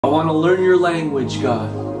I want to learn your language, God,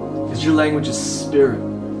 because your language is spirit.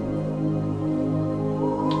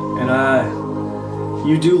 And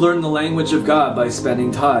you do learn the language of God by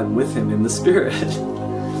spending time with Him in the Spirit.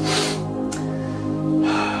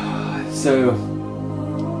 So,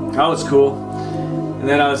 that was cool. And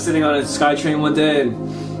then I was sitting on a SkyTrain one day,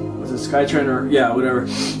 and was it SkyTrain or, yeah, whatever.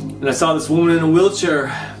 And I saw this woman in a wheelchair,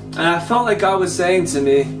 and I felt like God was saying to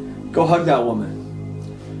me, go hug that woman.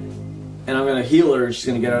 And I'm going to heal her, and she's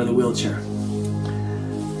going to get out of the wheelchair.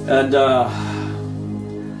 And I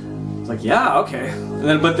was like, yeah, okay. And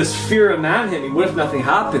then, but this fear of man hit me. What if nothing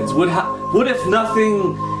happens? What if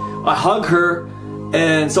nothing, I hug her,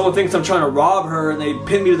 and someone thinks I'm trying to rob her, and they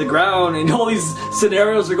pin me to the ground, and all these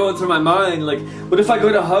scenarios are going through my mind. Like, what if I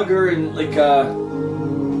go to hug her, and like,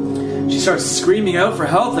 she starts screaming out for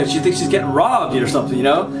help, like she thinks she's getting robbed or something, you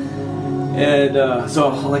know? And so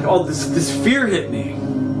like, oh, this fear hit me.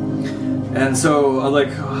 And so like,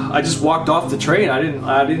 I just walked off the train. I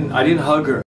didn't hug her.